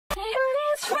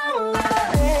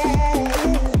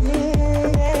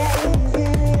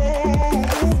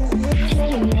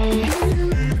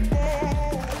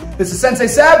This is Sensei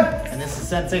Seb. And this is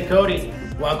Sensei Cody.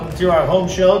 Welcome to our home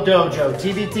show Dojo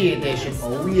TBT edition.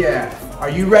 Oh yeah. Are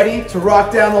you ready to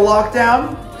rock down the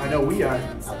lockdown? I know we are.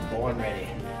 I'm born ready.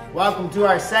 Welcome to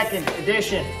our second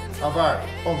edition of our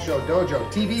home show Dojo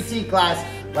TBT class.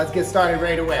 Let's get started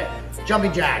right away.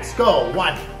 Jumping jacks, go.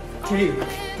 1, 2,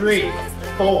 3,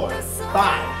 4,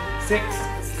 5, 6,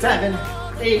 7,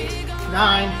 8,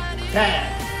 9,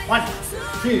 10. 1,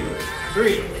 2,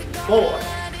 3, 4,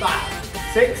 5,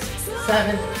 6,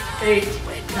 7, 8,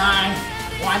 9,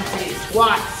 20.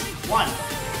 Squats. 1,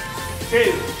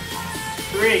 2,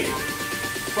 3,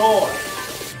 4,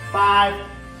 5,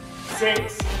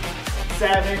 6,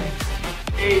 7,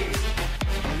 8,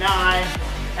 9,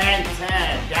 and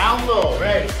 10. Down low.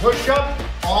 Ready. Push up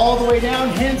all the way down.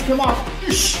 Hands come up.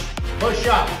 Push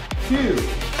up. 2,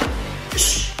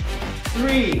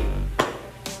 3,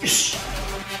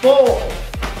 4,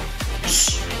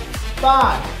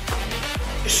 5.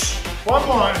 One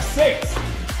more. 6.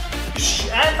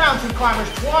 And mountain climbers.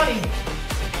 20.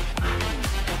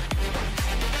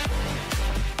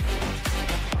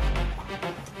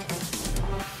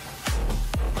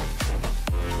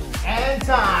 And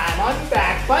time. On your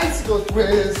back. Bicycle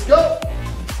twist. Go.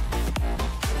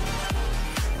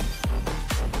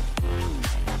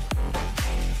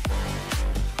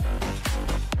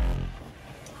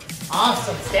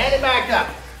 Awesome. Standing back up.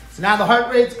 So now the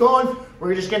heart rate's going.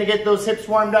 We're just going to get those hips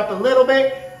warmed up a little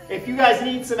bit. If you guys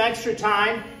need some extra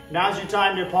time, now's your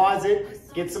time to pause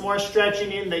it. Get some more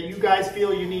stretching in that you guys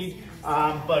feel you need.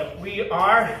 But we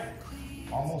are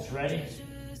almost ready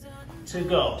to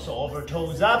go. So over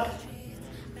toes up,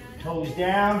 toes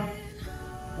down.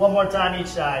 One more time each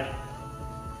side.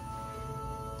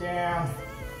 Down,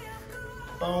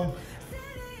 boom,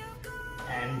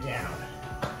 and down.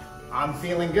 I'm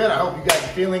feeling good. I hope you guys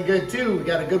are feeling good too. We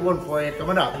got a good one for you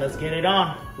coming up. Let's get it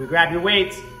on. We grab your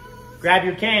weights, grab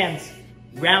your cans.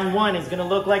 Round 1 is gonna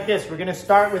look like this. We're gonna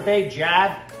start with a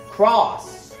jab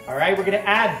cross. All right, we're gonna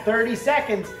add 30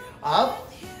 seconds of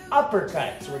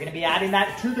uppercut. So we're gonna be adding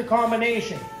that to the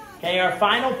combination. Okay, our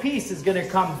final piece is gonna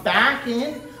come back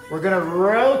in. We're gonna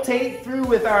rotate through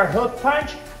with our hook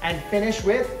punch and finish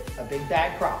with a big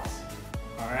back cross.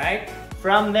 All right,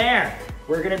 from there,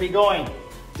 we're gonna be going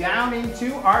down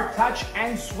into our touch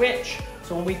and switch.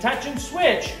 So when we touch and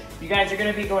switch, you guys are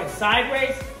gonna be going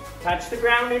sideways, touch the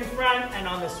ground in front, and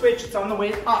on the switch, it's on the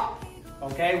way up.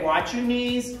 Okay, watch your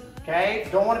knees, okay?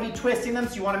 Don't wanna be twisting them,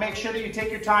 so you wanna make sure that you take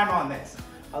your time on this.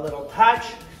 A little touch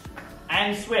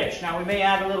and switch. Now we may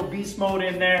add a little beast mode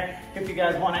in there if you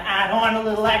guys wanna add on a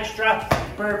little extra.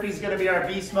 Burpee's gonna be our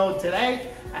beast mode today.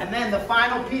 And then the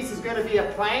final piece is gonna be a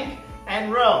plank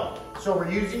and row. So we're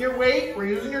using your weight, we're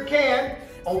using your can.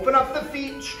 Open up the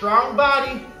feet, strong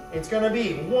body. It's gonna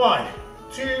be 1,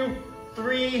 2,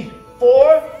 3,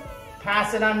 4.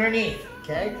 Pass it underneath,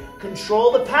 okay?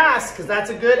 Control the pass, because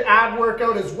that's a good ab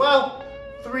workout as well.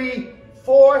 3,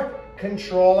 4,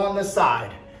 control on the side.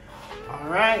 All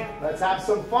right, let's have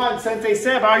some fun. Sensei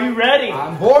Seb, are you ready?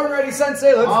 I'm born ready,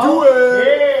 Sensei. Let's do it.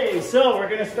 Okay, so we're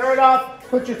gonna start off,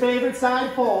 put your favorite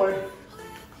side forward.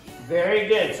 Very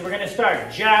good, so we're gonna start.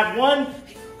 Jab 1,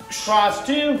 cross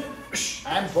 2,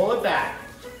 and pull it back.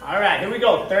 All right, here we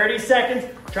go. 30 seconds.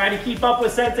 Try to keep up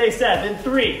with Sensei Seb in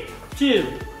 3, 2,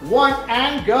 1,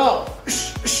 and go.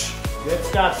 Good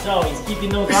stuff. So he's keeping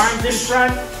those arms in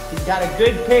front. He's got a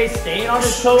good pace, staying on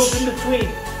his toes in between.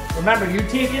 Remember, you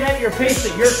take it at your pace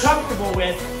that you're comfortable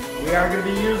with. We are going to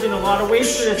be using a lot of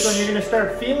weights for this one. You're going to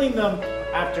start feeling them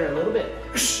after a little bit.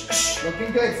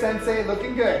 Looking good, Sensei.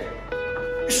 Looking good.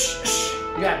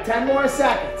 You have 10 more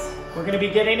seconds. We're going to be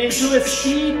getting into a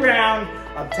speed round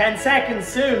of 10 seconds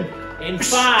soon. In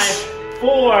 5,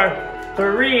 4,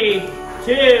 3,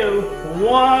 2,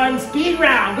 1. Speed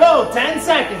round. Go. 10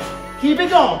 seconds. Keep it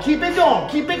going. Keep it going.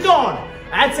 Keep it going.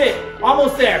 That's it.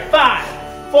 Almost there. 5,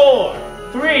 4,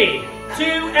 3, 2,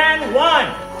 and 1.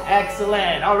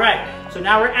 Excellent. All right. So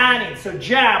now we're adding. So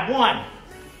jab 1,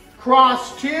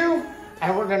 cross 2,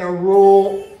 and we're going to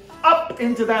roll up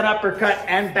into that uppercut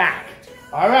and back.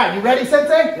 All right, you ready,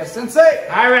 Sensei? Yes, Sensei.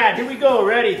 All right, here we go.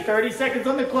 Ready? 30 seconds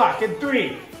on the clock. In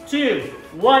 3, 2,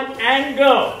 1, and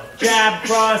go. Jab,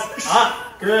 cross,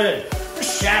 up. Good.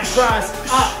 Jab, cross,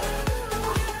 up.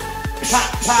 Pop,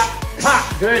 pop, pop.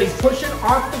 Good. He's pushing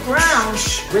off the ground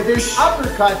with his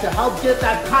uppercut to help get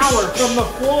that power from the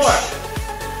floor.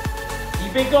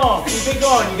 Keep it going. Keep it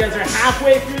going. You guys are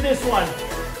halfway through this one.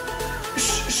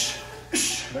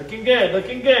 Looking good.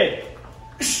 Looking good.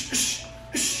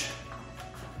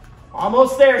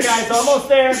 Almost there, guys, almost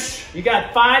there. You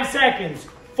got 5 seconds.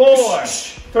 4,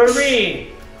 3,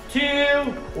 2,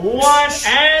 1,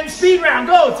 and speed round.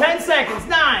 Go, 10 seconds.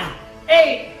 9,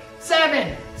 8,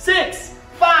 7, 6,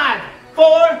 5,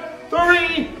 4,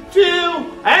 3, 2,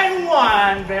 and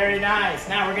 1. Very nice.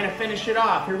 Now we're gonna finish it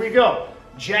off. Here we go.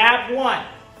 Jab 1,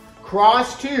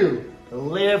 cross 2,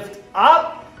 lift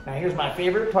up. Now here's my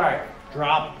favorite part.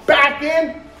 Drop back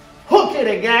in, hook it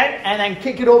again, and then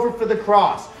kick it over for the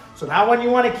cross. So that one you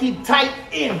want to keep tight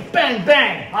in. Bang,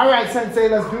 bang. All right, Sensei,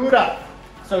 let's do it up.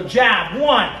 So jab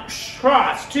 1,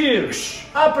 cross 2,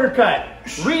 uppercut,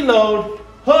 reload,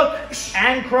 hook,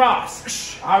 and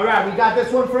cross. All right, we got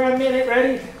this one for a minute.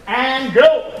 Ready? And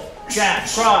go. Jab,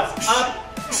 cross,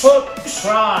 up, hook,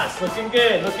 cross. Looking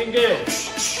good, looking good.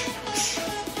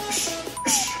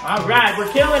 All right,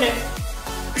 we're killing it.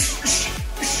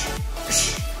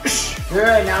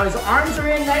 Good, now his arms are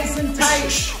in nice and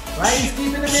tight, right? He's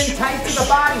keeping them in tight to the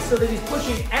body so that he's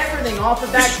pushing everything off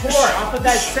of that core, off of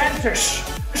that center.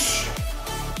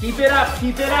 Keep it up,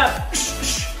 keep it up.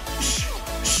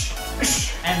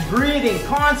 And breathing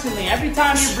constantly. Every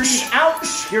time you breathe out,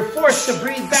 you're forced to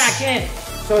breathe back in.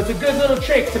 So it's a good little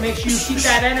trick to make sure you keep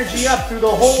that energy up through the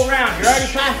whole round. You're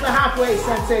already past the halfway,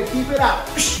 Sensei. Keep it up.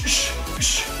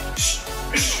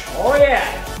 Oh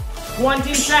yeah.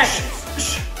 20 seconds.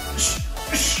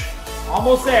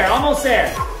 Almost there, almost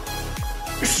there.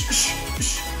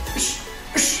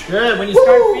 Good, when you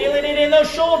start feeling it in those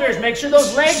shoulders, make sure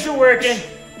those legs are working.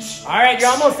 All right, you're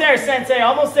almost there, Sensei,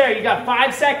 almost there. You got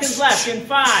 5 seconds left in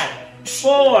 5,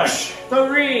 4,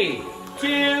 3, 2,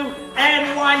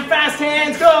 and 1. Fast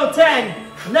hands, go. 10,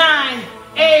 9,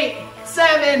 8,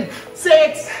 7,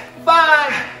 6,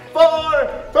 5,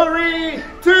 4, 3,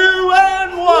 2,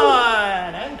 and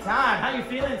 1. And time. How you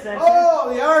feeling, Sensei?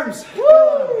 Oh, the arms.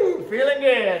 Woo! Feeling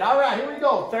good. All right, here we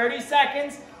go. 30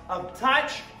 seconds of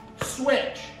touch,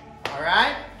 switch. All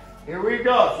right, here we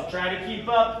go. So try to keep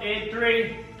up in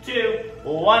 3, 2,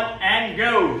 1, and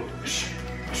go.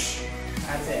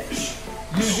 That's it.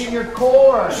 Using your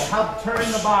core to help turn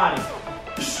the body.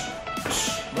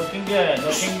 Looking good,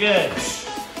 looking good.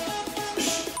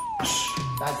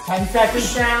 That's 10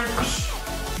 seconds down.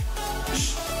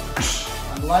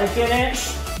 I'm liking it.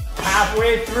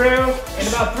 Halfway through. In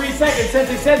about 3 seconds,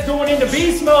 Sensei says going into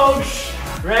beast mode.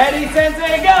 Ready,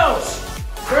 Sensei, go.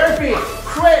 Burpee,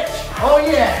 switch. Oh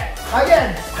yeah.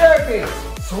 Again, burpee,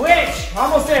 switch.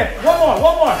 Almost there. One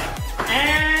more.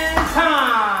 And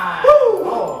time. Woo.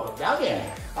 Oh, down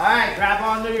there. All right, grab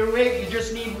onto your weight. You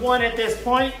just need 1 at this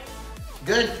point.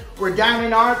 Good. We're down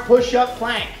in our push-up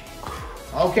plank.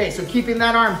 Okay, so keeping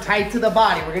that arm tight to the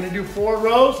body. We're gonna do 4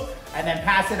 rows and then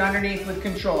pass it underneath with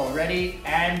control. Ready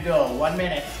and go. 1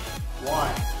 minute.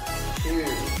 1, 2,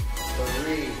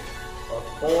 3,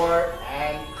 4,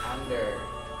 and under.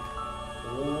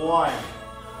 1,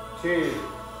 2,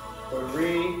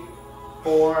 3,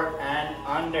 4, and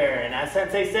under. And as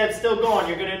Sensei said, still going.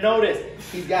 You're gonna notice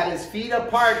he's got his feet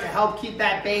apart to help keep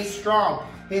that base strong.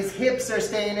 His hips are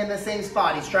staying in the same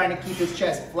spot. He's trying to keep his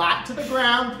chest flat to the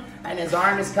ground, and his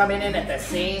arm is coming in at the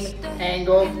same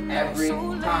angle every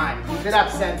time. Keep it up,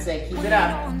 Sensei. Keep it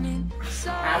up.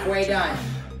 Halfway done.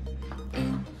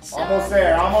 Almost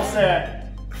there, almost there.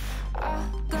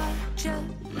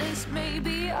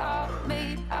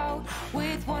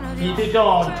 Keep it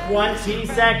going. 20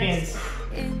 seconds.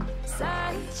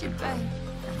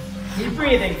 Keep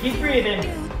breathing, keep breathing.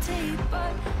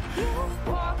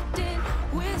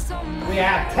 We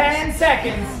have 10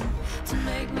 seconds.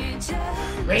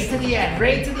 Right to the end,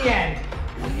 right to the end.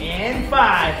 In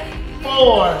 5,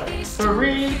 4,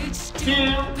 3, 2,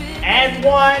 and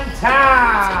 1,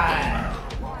 time.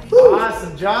 Woo.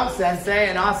 Awesome job, Sensei,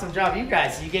 and awesome job, you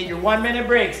guys. So you get your 1 minute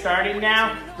break starting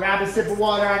now. Grab a sip of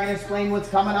water. I'm gonna explain what's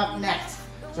coming up next.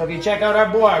 So if you check out our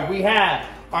board, we have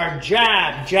our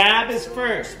jab. Jab is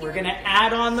first. We're gonna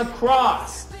add on the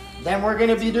cross. Then we're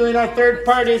gonna be doing our third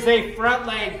part is a front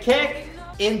leg kick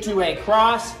into a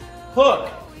cross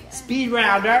hook. Speed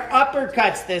round, our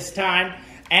uppercuts this time.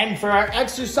 And for our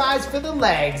exercise for the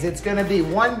legs, it's gonna be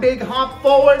 1 big hop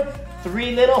forward,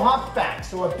 3 little hops back.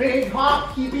 So a big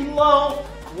hop, keeping low,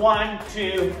 1,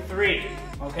 2, 3.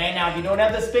 Okay, now if you don't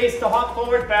have the space to hop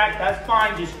forward back, that's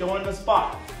fine, just go in the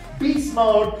spot. Beast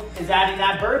mode is adding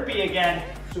that burpee again.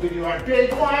 So we do our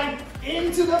big one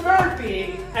into the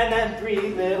burpee, and then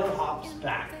 3 little hops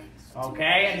back.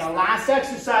 Okay, and the last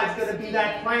exercise is gonna be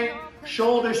that plank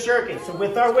shoulder circuit. So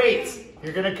with our weights,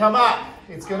 you're gonna come up.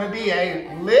 It's gonna be a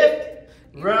lift,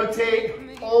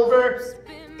 rotate, over,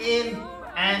 in,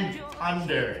 and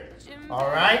under. All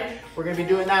right, we're gonna be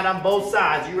doing that on both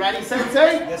sides. You ready,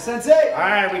 Sensei? Yes, Sensei. All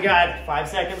right, we got 5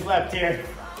 seconds left here.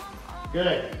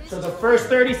 Good. So the first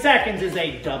 30 seconds is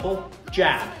a double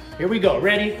jab. Here we go.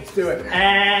 Ready? Let's do it.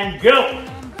 And go.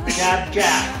 Jab,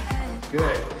 jab.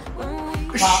 Good.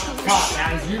 Pop, pop.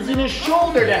 Now he's using his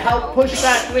shoulder to help push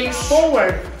that weight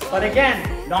forward. But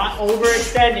again, not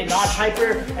overextending, not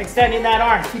hyperextending that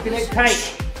arm. Keeping it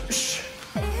tight.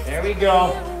 There we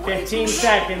go. 15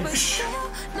 seconds.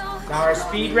 Now our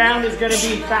speed round is going to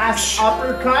be fast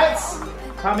uppercuts.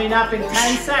 Coming up in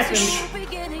 10 seconds.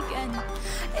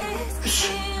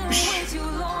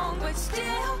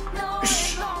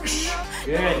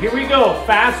 Good, here we go.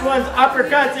 Fast ones,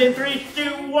 uppercuts in 3,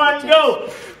 2, 1, go.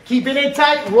 Keeping it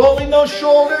tight, rolling those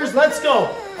shoulders. Let's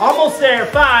go. Almost there.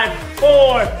 5,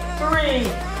 4, 3,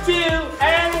 2,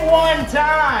 and 1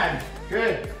 time.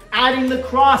 Good. Adding the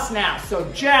cross now. So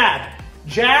jab,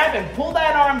 jab, and pull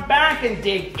that arm back and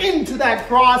dig into that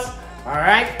cross. All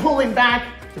right, pulling back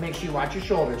to make sure you watch your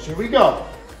shoulders. Here we go.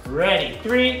 Ready.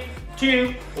 3,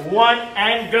 2, 1,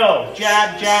 and go.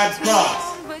 Jab, jab, cross.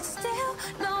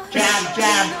 Jab,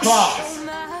 jab, cross.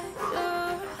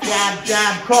 Jab,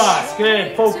 jab, cross.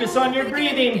 Good. Focus on your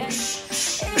breathing. 20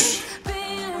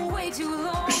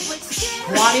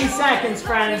 seconds,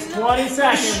 friends. 20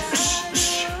 seconds.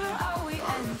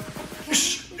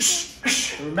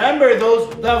 Remember,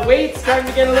 the weight's starting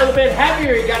to get a little bit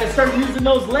heavier. You got to start using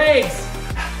those legs.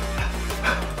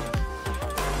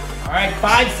 All right,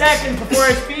 5 seconds before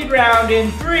a speed round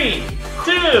in 3,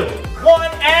 2,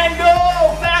 1, and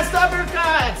go! Fast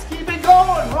uppercuts! Keep it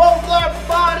going! Roll the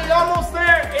body, almost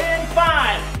there in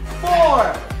 5,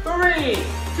 4, 3,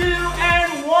 2,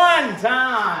 and 1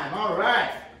 time. All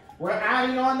right, we're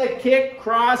adding on the kick,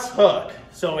 cross, hook.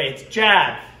 So it's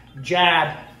jab,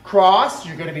 jab, cross.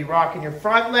 You're gonna be rocking your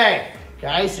front leg,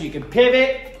 okay? So you can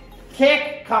pivot,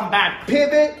 kick, come back,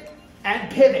 pivot, and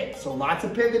pivot. So lots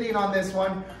of pivoting on this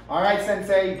one. All right,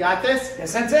 Sensei, you got this?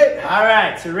 Yes, Sensei. All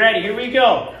right, so ready, here we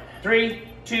go. 3,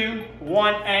 2,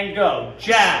 1, and go.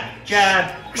 Jab,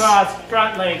 jab, cross,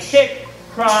 front leg, kick,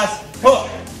 cross, hook.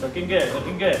 Looking good,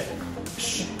 looking good.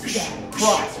 Jab,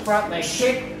 cross, front leg,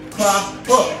 kick, cross,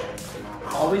 hook.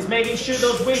 Always making sure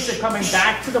those weights are coming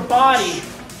back to the body.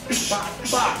 Bop,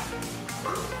 bop.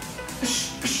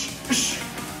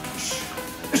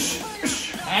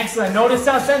 Excellent. Notice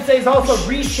how Sensei is also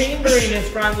rechambering his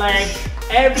front leg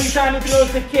every time he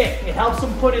throws the kick. It helps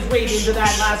him put his weight into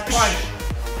that last punch.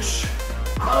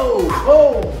 Oh,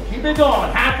 oh, keep it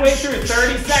going. Halfway through,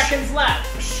 30 seconds left.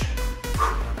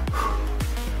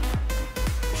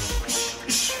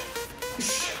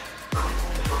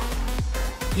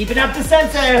 Keep it up to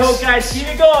Sensei, I hope, guys. Keep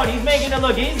it going. He's making it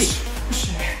look easy.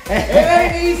 It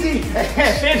ain't easy.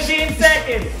 15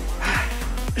 seconds.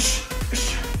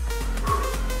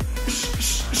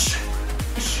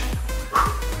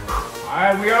 All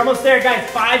right, we're almost there, guys.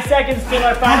 5 seconds till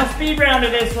our final speed round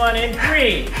of this one in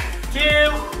 3,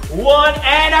 2, 1,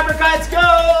 and uppercuts go!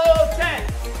 10,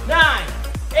 9,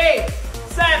 8,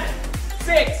 7,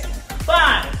 6,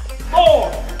 5,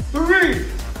 4, 3,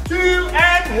 2,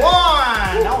 and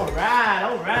 1. All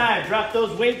right. Drop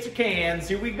those weights or cans.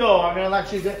 Here we go. I'm gonna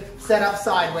let you set up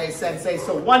sideways, Sensei.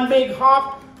 So 1 big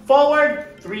hop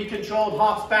forward, 3 controlled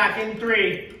hops back in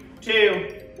 3,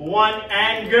 2, 1,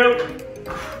 and go.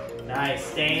 Nice,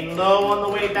 staying low on the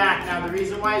way back. Now the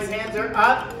reason why his hands are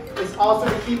up is also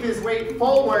to keep his weight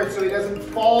forward so he doesn't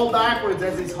fall backwards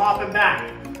as he's hopping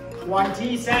back.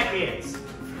 20 seconds.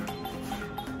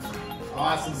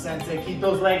 Awesome, Sensei. Keep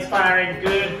those legs firing.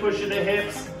 Good push of the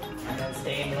hips. And then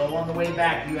staying low on the way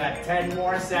back. You have 10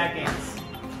 more seconds.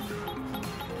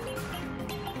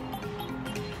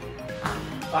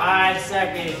 5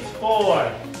 seconds.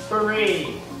 4,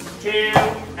 3, 2,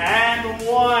 and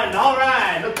 1. All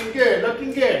right, looking good,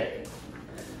 looking good.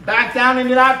 Back down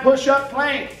into that push-up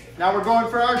plank. Now we're going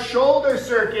for our shoulder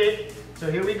circuit.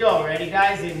 So here we go. Ready,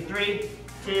 guys? In 3,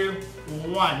 2,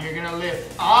 1. You're gonna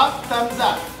lift up, thumbs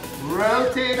up.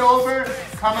 Rotate over,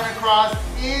 coming across,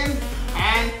 in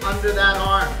and under that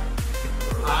arm.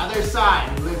 Other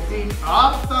side, lifting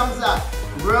up, thumbs up.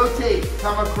 Rotate,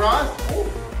 come across. Oh,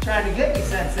 trying to get me,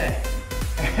 Sensei.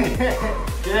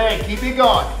 Good, keep it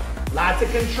going. Lots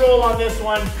of control on this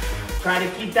one. Try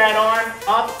to keep that arm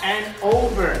up and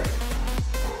over.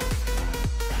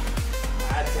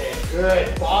 That's it,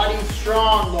 good. Body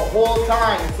strong the whole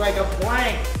time. It's like a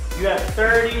plank. You have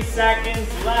 30 seconds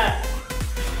left.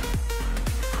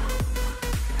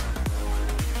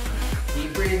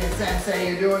 Keep breathing, Sensei,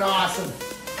 you're doing awesome.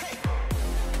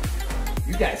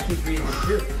 You guys keep breathing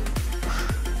too.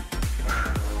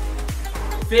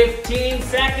 15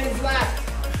 seconds left.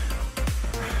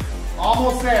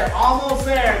 Almost there, almost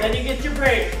there. Then you get your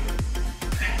break.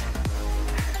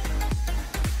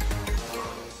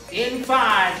 In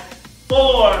 5,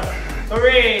 4,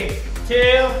 3, 2,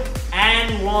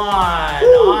 and 1.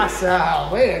 Woo.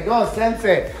 Awesome. Way to go,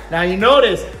 Sensei. Now you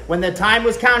notice when the time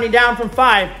was counting down from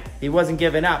 5, he wasn't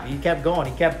giving up. He kept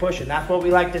going. He kept pushing. That's what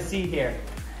we like to see here.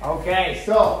 Okay,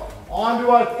 so on to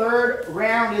our third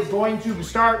round is going to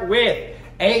start with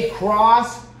a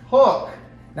cross hook.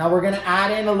 Now we're going to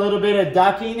add in a little bit of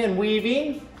ducking and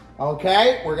weaving.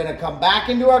 Okay, we're going to come back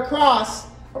into our cross,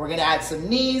 and we're going to add some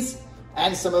knees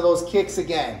and some of those kicks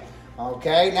again.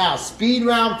 Okay, now speed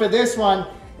round for this one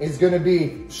is going to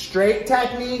be straight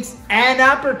techniques and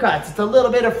uppercuts. It's a little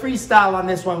bit of freestyle on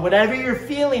this one, whatever you're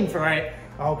feeling for it.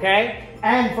 Okay,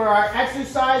 and for our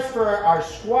exercise for our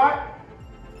squat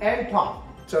and pop.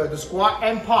 So the squat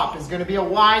and pop is going to be a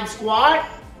wide squat,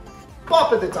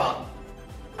 pop at the top,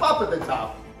 pop at the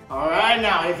top. All right,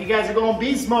 now if you guys are going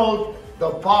beast mode, the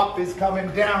pop is coming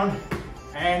down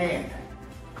and in.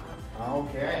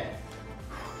 Okay.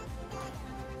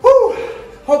 Whew.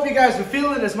 Hope you guys are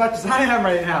feeling it as much as I am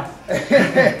right now.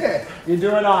 You're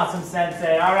doing awesome,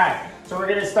 Sensei. All right, so we're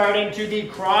gonna start into the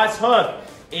cross hook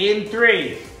in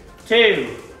 3,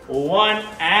 2, 1,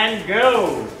 and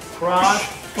go. Cross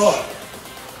hook.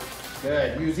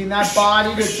 Good, using that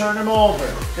body to turn him over.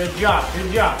 Good job,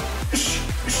 good job.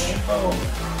 And boom.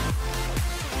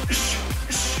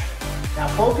 Now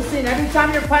focusing every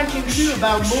time you're punching too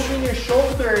about moving your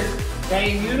shoulders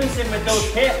in unison with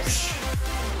those hips.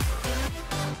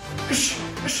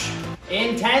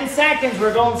 In 10 seconds,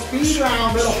 we're going speed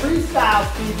round, little freestyle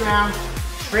speed round.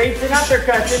 Straights and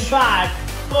uppercuts in 5,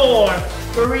 4,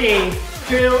 3,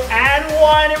 2, and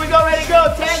 1. Here we go, ready to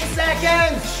go. 10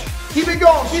 seconds. Keep it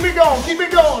going, keep it going, keep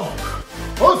it going.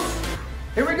 Oops.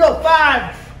 Here we go.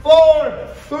 5, 4,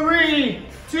 3,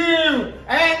 2,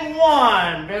 and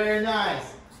 1. Very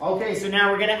nice. Okay, so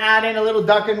now we're gonna add in a little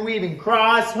duck and weaving.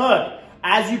 Cross hook.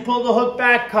 As you pull the hook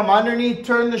back, come underneath,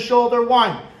 turn the shoulder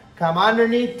 1. Come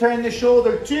underneath, turn the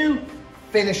shoulder 2.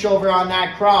 Finish over on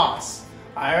that cross.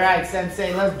 All right,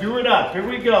 Sensei, let's do it up. Here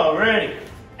we go, ready,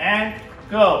 and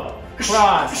go.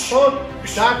 Cross, hook,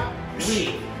 duck,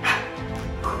 weave.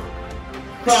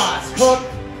 Cross, hook,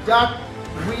 duck,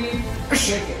 weave,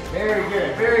 kick it. Very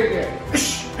good, very good.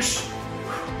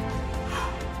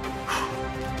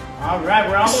 All right,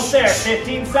 we're almost there.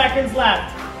 15 seconds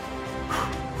left.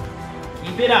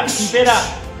 Keep it up, keep it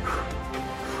up.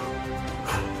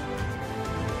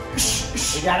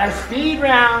 We got our speed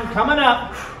round coming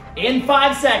up in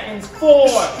 5 seconds. 4,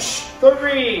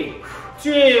 3,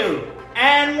 2,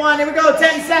 and 1. Here we go,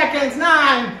 10 seconds.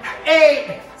 9,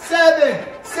 8,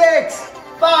 7, 6,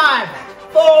 5,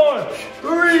 4,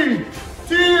 3,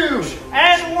 2,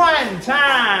 and 1.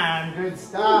 Time. Good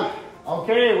stuff.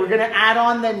 Okay, we're gonna add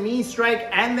on the knee strike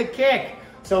and the kick.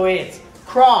 So it's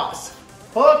cross,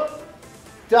 hook,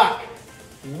 duck,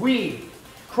 weave,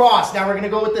 cross. Now we're gonna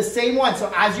go with the same one.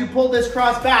 So as you pull this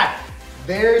cross back,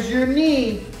 there's your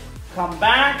knee. Come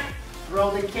back, throw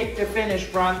the kick to finish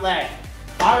front leg.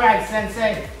 All right,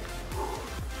 Sensei,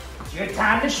 it's your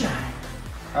time to shine.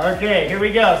 Okay, here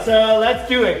we go. So let's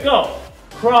do it. Go.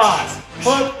 Cross,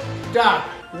 hook, duck,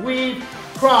 weave,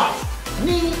 cross,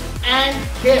 knee, and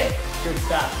kick. Good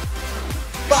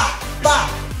stuff. Bop, bop,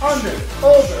 under,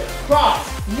 over,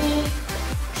 cross, knee,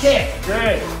 kick.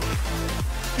 Good.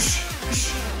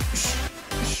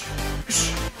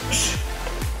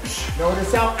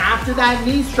 Notice how after that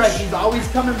knee strike, he's always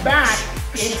coming back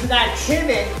into that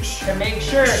pivot to make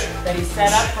sure that he's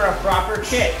set up for a proper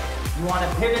kick. You want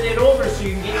to pivot it over so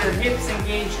you can get your hips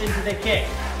engaged into the kick.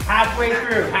 Halfway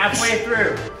through, halfway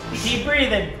through. Keep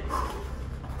breathing.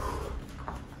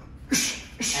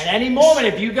 At any moment,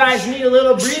 if you guys need a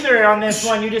little breather on this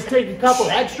one, you just take a couple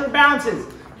extra bounces.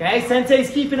 Okay, Sensei's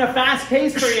keeping a fast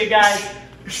pace for you guys.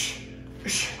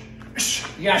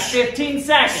 You got 15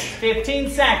 seconds, 15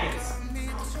 seconds.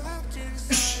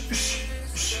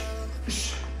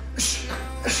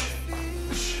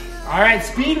 All right,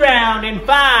 speed round in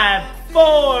 5,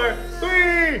 4,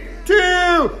 3,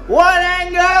 2, 1,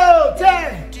 and go.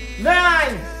 10,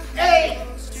 9, 8,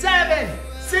 7,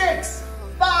 6,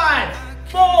 5,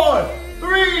 4,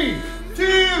 3, 2,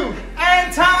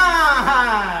 and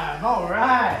time. All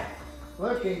right,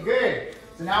 looking good.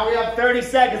 So now we have 30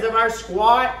 seconds of our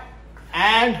squat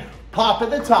and pop at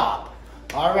the top.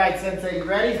 All right, Sensei, you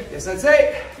ready? Yes,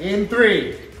 Sensei. In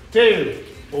 3, 2,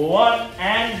 1,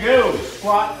 and go.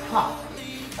 Squat, pop.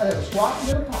 A little squat, a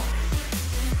little pop.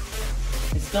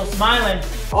 He's still smiling.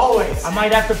 Always. I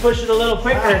might have to push it a little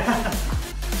quicker.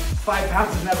 5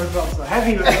 pounds has never felt so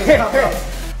heavy with those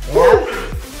dumbbells.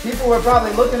 People were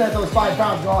probably looking at those 5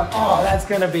 pounds going, oh, that's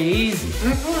gonna be easy.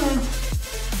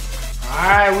 All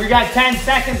right, we got 10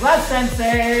 seconds left,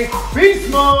 Sensei. Beast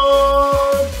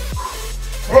mode.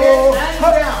 Oh,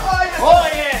 down. Oh,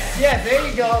 yes, yes, there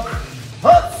you go.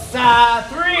 Hoops,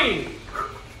 3,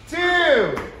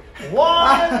 2,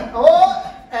 1. Oh,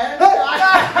 and all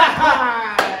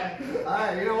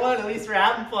right, you know what? At least we're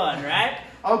having fun, right?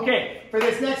 Okay, for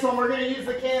this next one, we're gonna use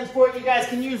the cans for it. You guys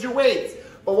can use your weights.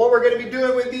 But what we're gonna be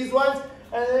doing with these ones,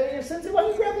 Sensei, why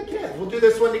don't you grab the cans? We'll do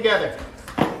this one together.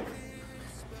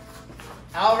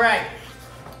 All right,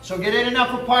 so get it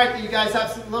enough apart that you guys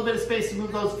have a little bit of space to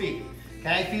move those feet.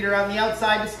 Okay, feet are on the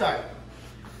outside to start.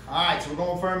 All right, so we're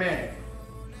going for a minute.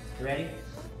 You ready?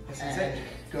 This is it.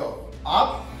 Go.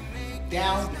 Up,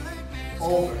 down,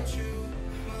 over.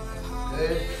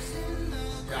 Good.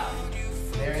 Stop.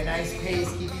 Very nice pace,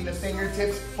 keeping the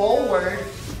fingertips forward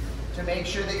to make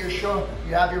sure that you're sure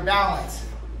you have your balance.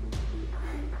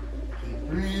 Keep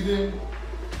breathing.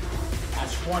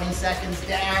 That's 20 seconds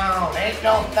down. Ain't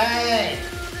no thing.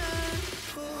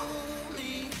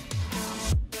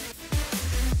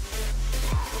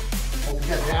 Hope you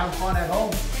guys are having fun at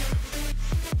home.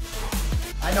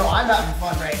 I know I'm having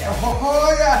fun right now.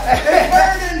 Oh yeah,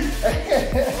 it's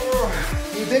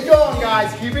burning. Keep it going,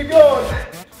 guys. Keep it going.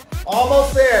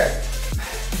 Almost there.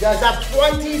 You guys have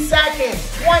 20 seconds.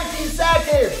 20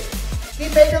 seconds.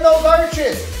 Keep making those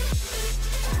arches.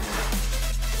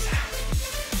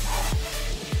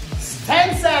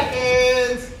 10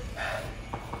 seconds.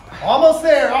 Almost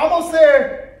there. Almost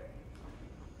there.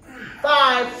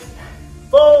 5,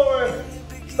 4,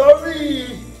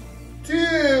 3,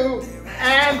 2,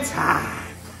 and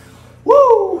time.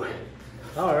 Woo!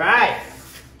 All right.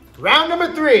 Round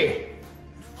number 3.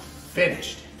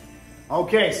 Finished.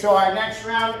 Okay, so our next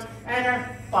round and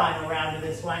our final round of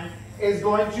this one is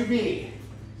going to be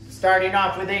starting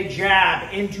off with a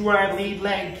jab into our lead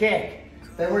leg kick.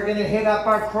 Then we're going to hit up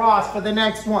our cross for the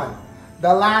next one.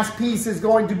 The last piece is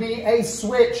going to be a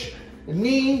switch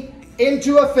knee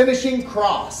into a finishing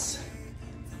cross.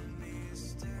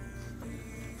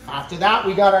 After that,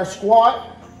 we got our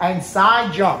squat and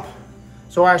side jump.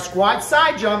 So our squat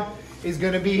side jump is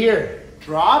going to be here.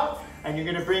 Drop, and you're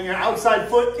going to bring your outside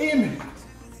foot in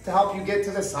to help you get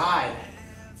to the side.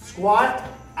 Squat,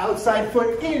 outside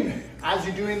foot in as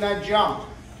you're doing that jump,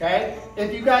 okay?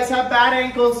 If you guys have bad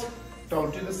ankles,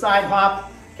 don't do the side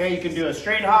hop, okay? You can do a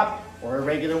straight hop or a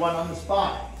regular one on the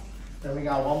spot. Then we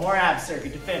got one more ab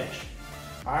circuit to finish.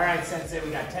 All right, Sensei, we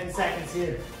got 10 seconds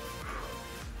here.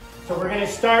 So we're gonna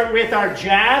start with our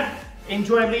jab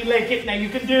into our lead leg kick. Now you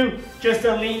can do just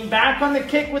a lean back on the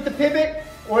kick with the pivot,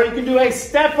 or you can do a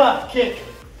step up kick.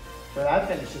 For that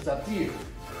finish, it's up to you.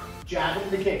 Jab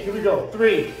into the kick, here we go.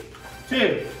 3,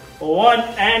 2, 1,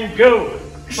 and go.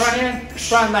 Front hand,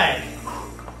 front leg.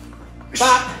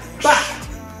 Bop, bop.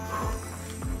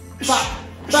 Bop,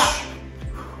 bop.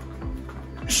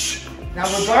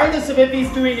 Now regardless of if he's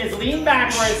doing his lean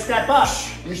back or his step up,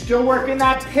 you're still working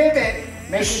that pivot,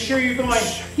 making sure you're going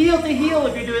heel to heel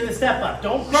if you're doing the step up.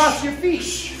 Don't cross your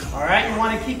feet. All right, you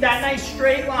want to keep that nice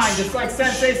straight line, just like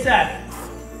Sensei said.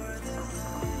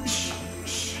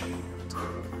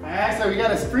 All right, so we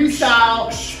got a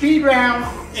freestyle speed round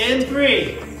in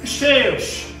 3, 2,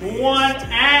 1,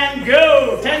 and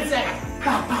go. 10 seconds.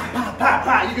 Pa, pa, pa, pa,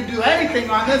 pa. You can do anything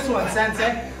on this one,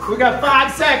 Sensei. We got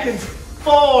 5 seconds.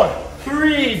 4,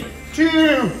 3, 2,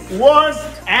 1,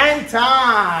 and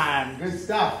time. Good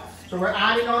stuff. So we're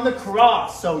adding on the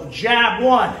cross. So jab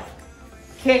 1,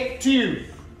 kick 2,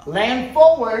 land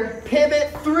forward,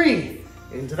 pivot 3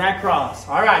 into that cross.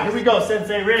 All right, here we go,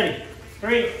 Sensei. Ready?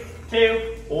 3,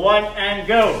 2, 1, and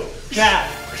go. Jab,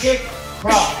 kick,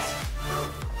 cross.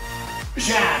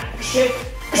 Jab, kick,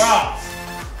 cross.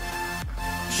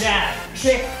 Jab,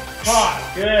 kick,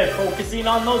 cross. Good. Focusing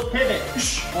on those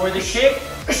pivots for the kick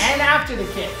and after the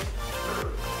kick.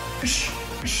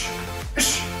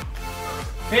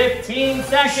 15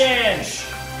 seconds.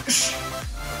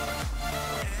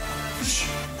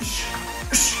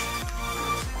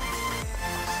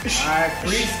 All right,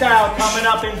 freestyle coming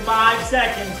up in 5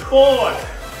 seconds. 4,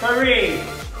 3,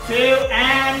 2,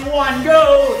 and 1.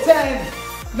 Go. 10,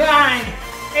 9,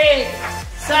 8,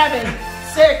 7,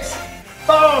 6,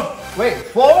 5. Wait,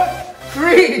 4,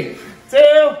 3, 2,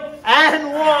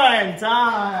 and 1.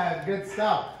 Time. Good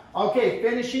stuff. Okay,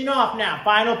 finishing off now.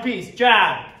 Final piece.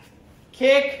 Jab,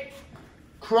 kick,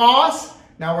 cross.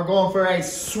 Now we're going for a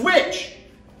switch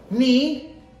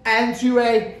knee and to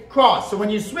a cross. So when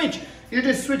you switch, you're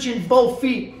just switching both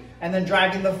feet and then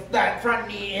driving that front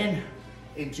knee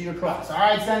into your cross. All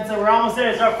right, Sensei, we're almost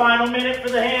there. It's our final minute for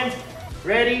the hands.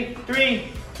 Ready? 3,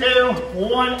 2,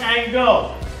 1, and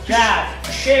go. Jab,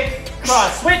 kick,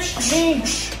 cross, switch, knee,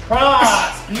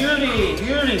 cross. Beauty,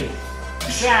 beauty.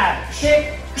 Jab,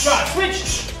 kick, cross,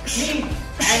 switch, knee,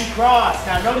 and cross.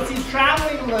 Now notice he's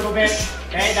traveling a little bit.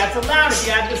 Okay, that's allowed if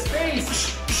you have the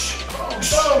space.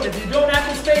 Boom. If you don't have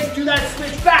the space, do that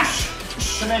switch back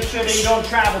to make sure that you don't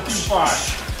travel too far.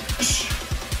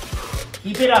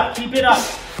 Keep it up, keep it up.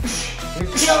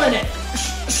 You're killing it.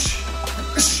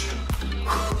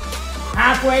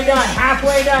 Halfway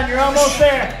done, you're almost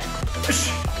there.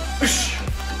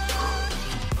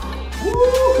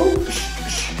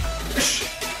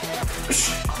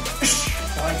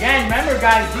 So again, remember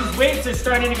guys, these weights are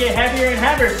starting to get heavier and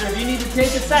heavier, so if you need to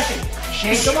take a second,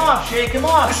 shake them off, shake them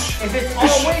off. If it's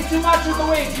all way too much with the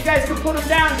weights, you guys can put them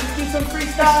down, just do some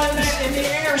freestyle in the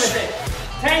air with it.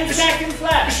 10 seconds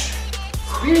left.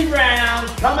 Speed round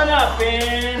coming up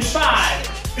in 5,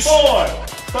 4,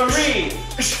 3,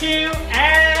 2,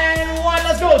 and 1.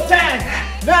 Let's go. 10,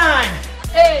 9,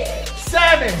 8,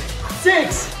 7,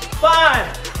 6,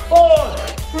 5, 4,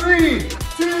 3,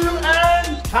 2,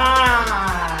 and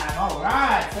time. All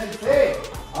right, sensei.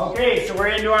 Okay, so we're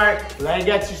into our leg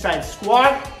exercise.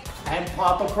 Squat and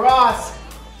pop across.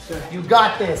 So you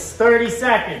got this. 30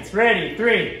 seconds. Ready?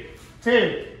 3,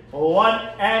 2, 1,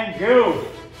 and go.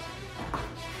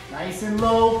 Nice and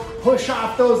low. Push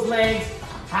off those legs.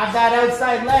 Have that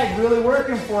outside leg really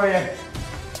working for you.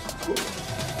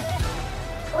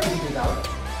 Or you can do that one.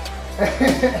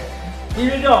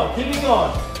 Keep it going. Keep it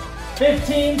going.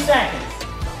 15 seconds.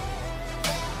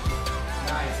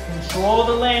 Nice. Control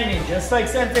the landing. Just like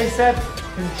Sensei said,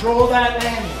 control that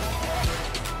landing.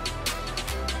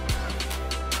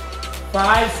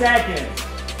 5 seconds.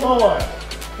 4,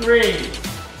 3,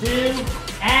 2,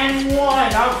 and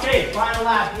 1. Okay, final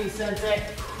lap, please, Sensei.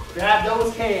 Grab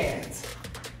those hands.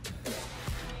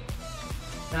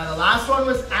 Now the last one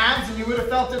was abs, and you would have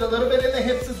felt it a little bit in the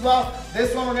hips as well.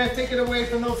 This one, we're gonna take it away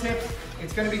from those hips.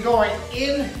 It's gonna be going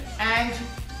in and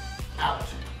out.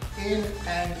 In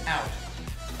and out.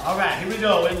 All right, here we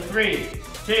go in 3,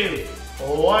 2,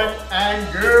 1, and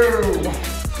go.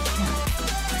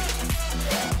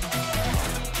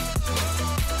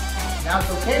 Now it's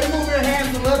okay to move your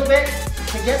hands a little bit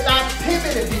to get that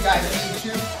pivot if you guys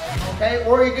need to, okay?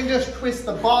 Or you can just twist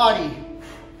the body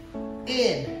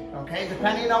in. Okay,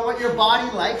 depending on what your body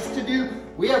likes to do.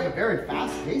 We have a very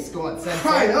fast pace going, Sensei.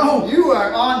 I know. You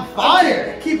are on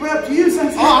fire. Keep it up to you,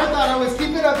 Sensei. Oh, I thought I was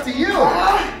keeping it up to you.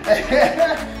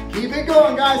 Keep it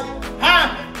going, guys.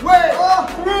 Halfway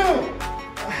through.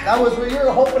 That was what you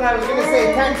were hoping I was going to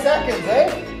say, 10 seconds,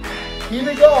 eh? Keep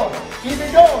it going. Keep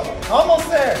it going. Almost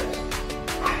there.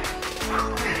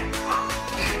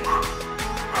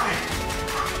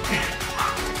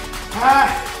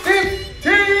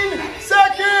 15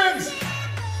 seconds.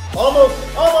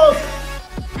 Almost, almost.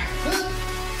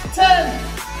 10,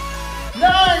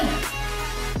 9,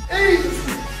 8,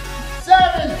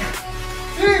 7,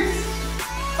 6,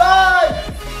 5,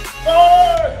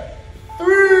 4,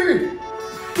 3,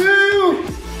 2,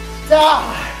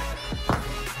 die.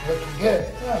 Looking good.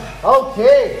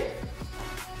 Okay.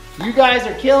 You guys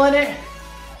are killing it.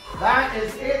 That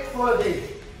is it for the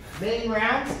main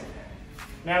round.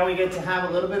 Now we get to have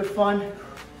a little bit of fun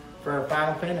for our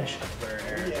final finish.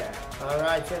 Yeah. All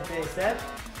right, Sensei set.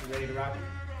 You ready to rock?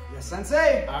 Yes,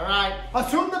 Sensei. All right,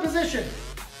 assume the position.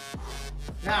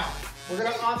 Now, we're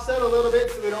gonna offset a little bit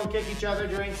so we don't kick each other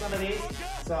during some of these.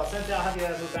 So Sensei, I'll have you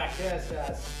move back this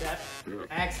step.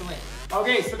 Excellent.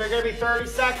 Okay, so they're gonna be 30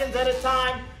 seconds at a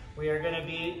time. We are gonna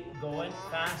be going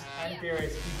fast and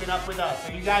furious. Keep it up with us.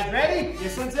 Are you guys ready?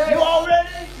 Yes, Sensei. You all ready?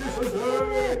 Yes,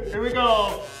 Sensei. Here we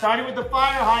go. Starting with the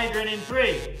fire hydrant in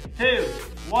 3, 2,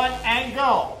 1, and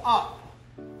go. Up,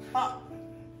 up,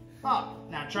 up.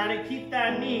 Now try to keep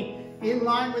that knee in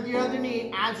line with your other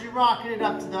knee as you're rocking it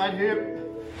up to that hip.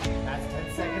 That's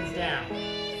 10 seconds down.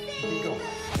 Here we go.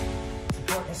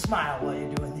 Support the smile while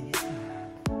you're doing these.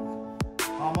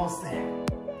 Almost there.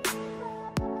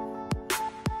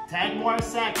 10 more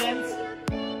seconds.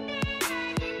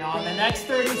 Now on the next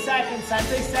 30 seconds,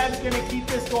 Sensei Seb's gonna keep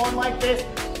this going like this.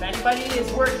 If anybody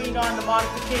is working on the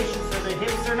modifications so the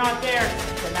hips are not there,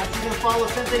 then that's gonna follow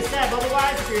Sensei Seb.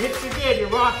 Otherwise, if your hips are good, you're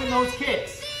rocking those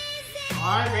kicks.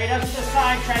 All right, right up to the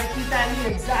side, try to keep that knee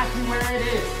exactly where it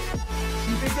is.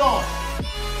 Keep it going.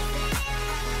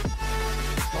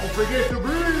 Don't forget to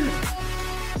breathe.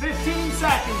 15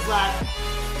 seconds left.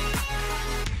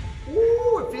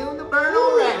 Ooh, we're feeling the burn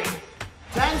already.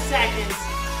 10 seconds.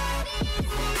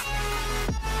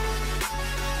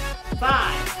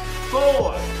 5,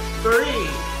 4, 3,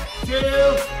 2,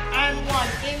 and 1.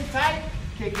 In tight,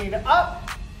 kicking up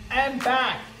and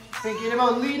back. Thinking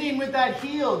about leading with that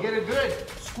heel. Get a good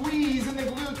squeeze in the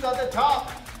glutes at the top.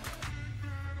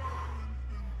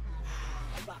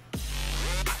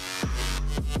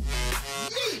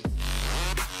 Yeet.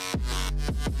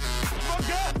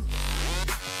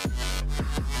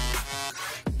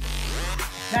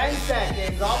 10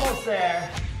 seconds, almost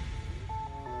there.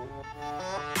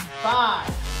 5,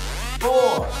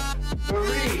 4,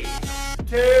 3,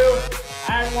 2,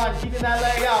 and 1. Keeping that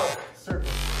leg out. Circle.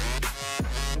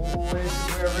 Oh, this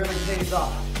is where it really pays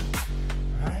off.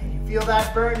 All right, you feel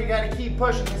that burn, you gotta keep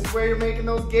pushing. This is where you're making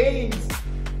those gains.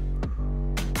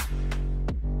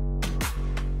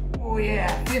 Oh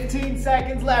yeah, 15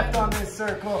 seconds left on this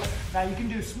circle. Now you can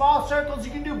do small circles,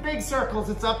 you can do big circles.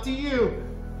 It's up to you.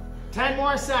 10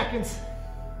 more seconds.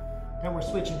 Then we're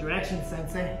switching directions,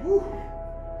 Sensei. Woo.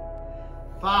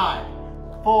 5,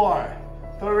 4,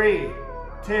 3,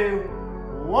 2,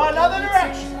 1. Other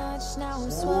direction.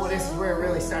 Oh, this is where it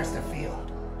really starts to feel.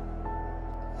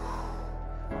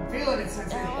 I'm feeling it,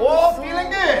 Sensei. Oh, feeling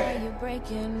good.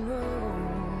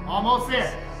 Almost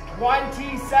there.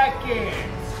 20 seconds.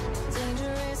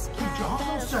 Keep your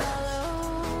almost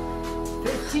circles.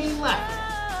 15 left.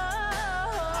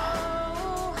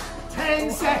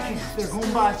 10 seconds. They're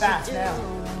going by fast now.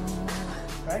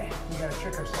 Right? We gotta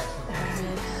trick ourselves.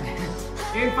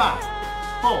 In 5,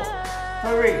 4,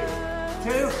 3,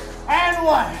 2, and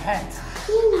 1. And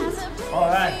all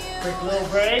right, quick little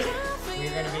break.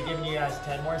 We're gonna be giving you guys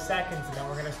 10 more seconds, and then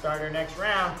we're gonna start our next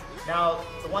round. Now,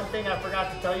 the one thing I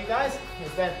forgot to tell you guys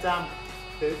is that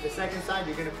the second side,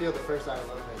 you're gonna feel the first side a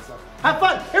little bit. So have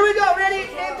fun. Here we go. Ready?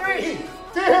 In 3,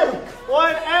 2,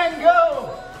 1, and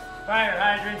go. Fire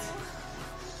hydrants.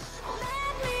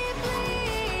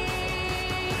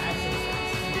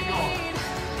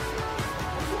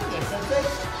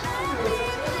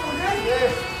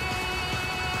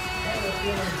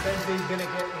 Sensei's gonna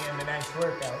get me in the next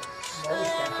workout.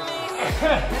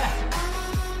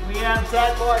 We have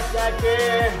 10 more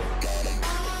seconds.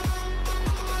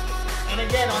 And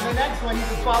again, on the next one, you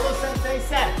can follow Sensei's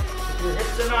set. If your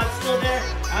hips are not still there,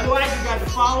 otherwise you guys are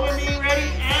following me. Ready?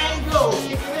 And go.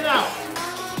 Kicking it out.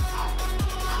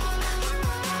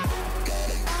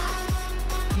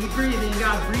 Keep breathing. You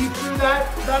gotta breathe through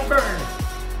that burn.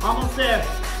 Almost there.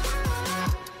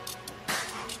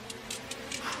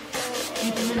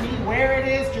 Keeping the knee where it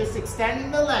is, just extending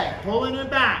the leg, pulling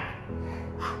it back.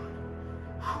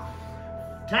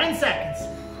 10 seconds.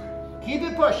 Keep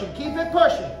it pushing, keep it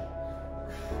pushing.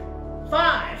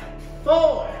 5,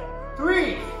 4,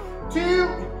 3, 2,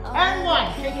 and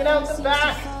 1. Kick it out the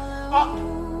back. Up,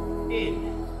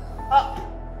 in, up,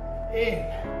 in,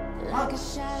 up,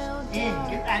 in.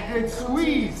 Get that good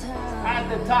squeeze at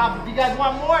the top. If you guys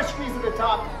want more squeeze at the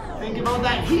top, think about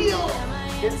that heel.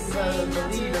 Get the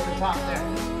lead at the top there.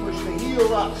 Push the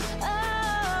heel up.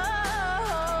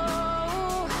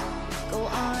 Go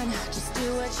on, just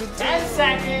do what you do. 10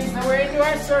 seconds, now we're into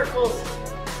our circles.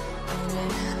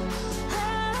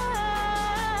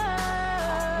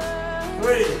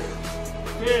 3,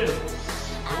 2,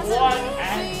 1,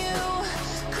 and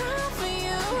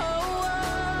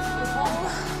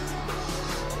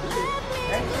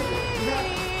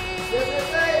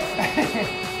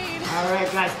all right,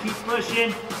 guys, keep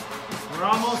pushing. We're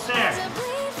almost there.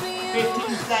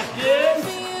 15 seconds.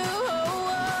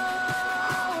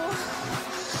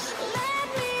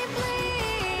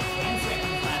 10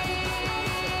 seconds left.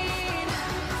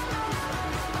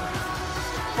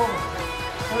 4,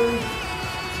 3,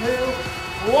 2,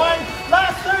 1.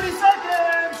 Last 30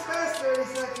 seconds. Last 30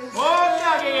 seconds. One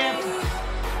nugget.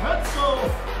 Let's go.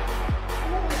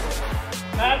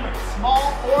 Remember, small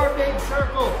or big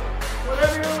circle.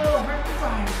 Whatever your little heart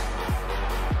desires.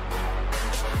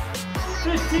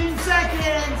 15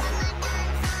 seconds.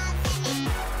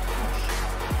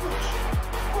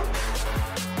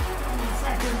 20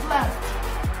 seconds left.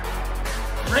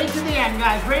 Right to the end,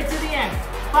 guys. Right to the end.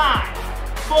 5,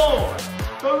 4,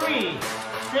 3,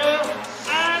 2,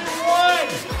 and 1.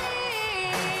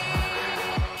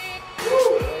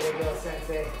 Woo. Way to go,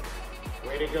 Sensei.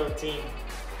 Way to go, team.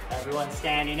 Everyone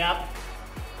standing up.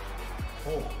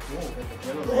 Oh,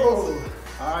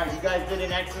 all right, you guys did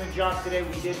an excellent job today.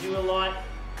 We did do a lot.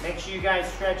 Make sure you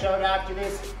guys stretch out after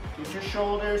this. Get your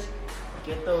shoulders,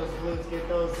 get those glutes, get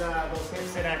those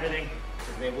hips and everything,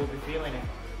 because they will be feeling it.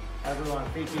 Everyone,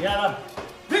 feet together.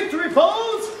 Victory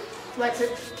pose. Flex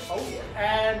it. Oh yeah.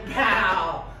 And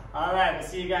pow. All right, we'll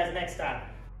see you guys next time.